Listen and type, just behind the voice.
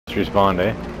respawned,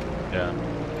 eh? Yeah.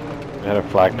 They had a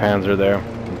flak panzer there.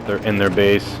 They're in their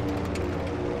base.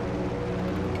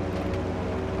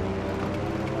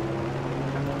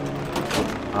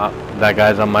 That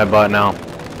guy's on my butt now.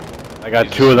 I got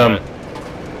Jesus, two of them.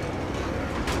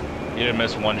 You didn't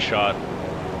miss one shot.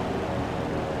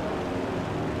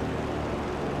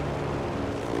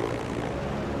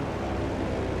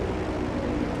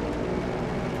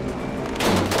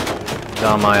 He's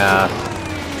on my ass.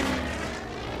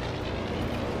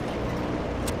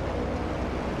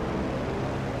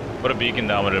 Put a beacon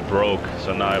down when it broke,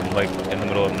 so now I'm like in the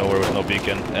middle of nowhere with no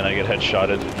beacon, and I get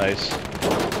headshotted. Nice.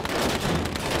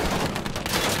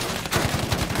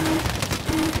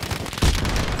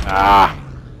 Ah!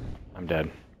 I'm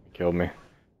dead. He killed me.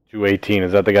 218.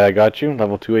 Is that the guy that got you?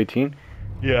 Level 218?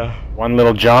 Yeah. One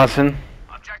little Johnson.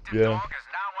 Objective Yeah. dog is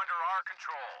now under our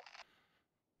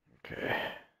control. Okay.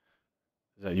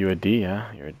 Is that you a D?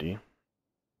 Yeah, you're a D.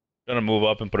 Gonna move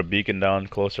up and put a beacon down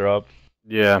closer up.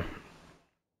 Yeah.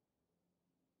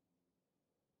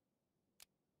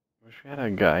 Wish we had a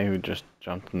guy who just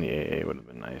jumped in the AA. Would have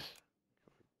been nice.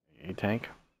 AA tank.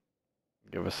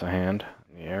 Give us a hand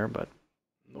in the air, but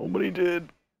nobody did.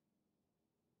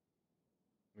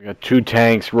 We got two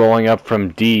tanks rolling up from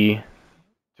D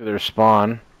to their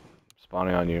spawn.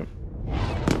 Spawning on you.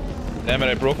 Damn it,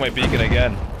 I broke my beacon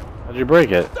again. How'd you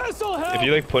break it? If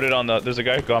you like put it on the, there's a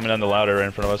guy coming on the ladder right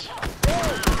in front of us.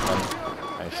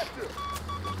 Nice.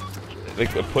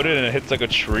 Like put it and it hits like a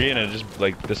tree and it just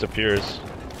like disappears.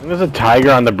 I think there's a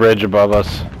tiger on the bridge above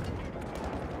us.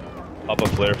 Up a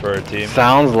flare for our team.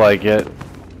 Sounds like it,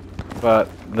 but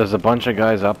there's a bunch of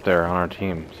guys up there on our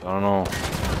team, so I don't know.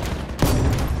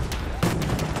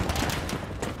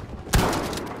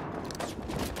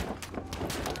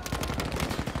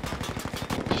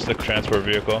 Just a transport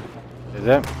vehicle. Is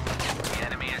it? The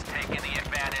enemy is taking the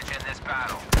advantage in this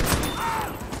battle.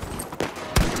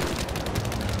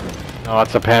 No,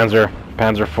 it's a Panzer.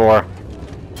 Panzer IV.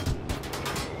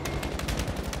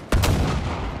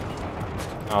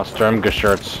 Oh,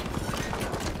 Sturmgeschütz.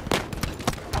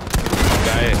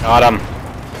 Guy. Got him.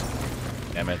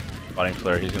 Damn it. Spotting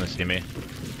flare, he's gonna see me.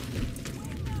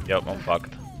 Yep, I'm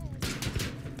fucked.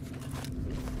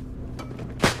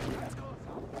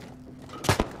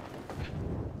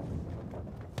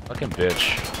 Fucking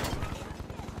bitch.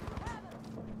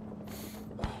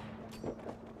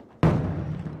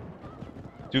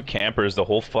 Two campers the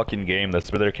whole fucking game. That's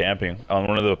where they're camping. On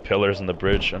one of the pillars in the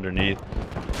bridge underneath.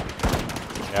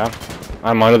 Yeah.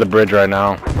 I'm under the bridge right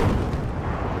now.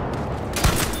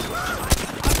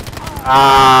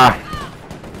 Ah!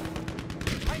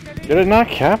 Did it not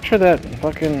capture that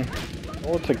fucking...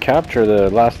 Oh, to capture the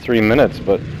last 3 minutes,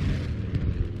 but...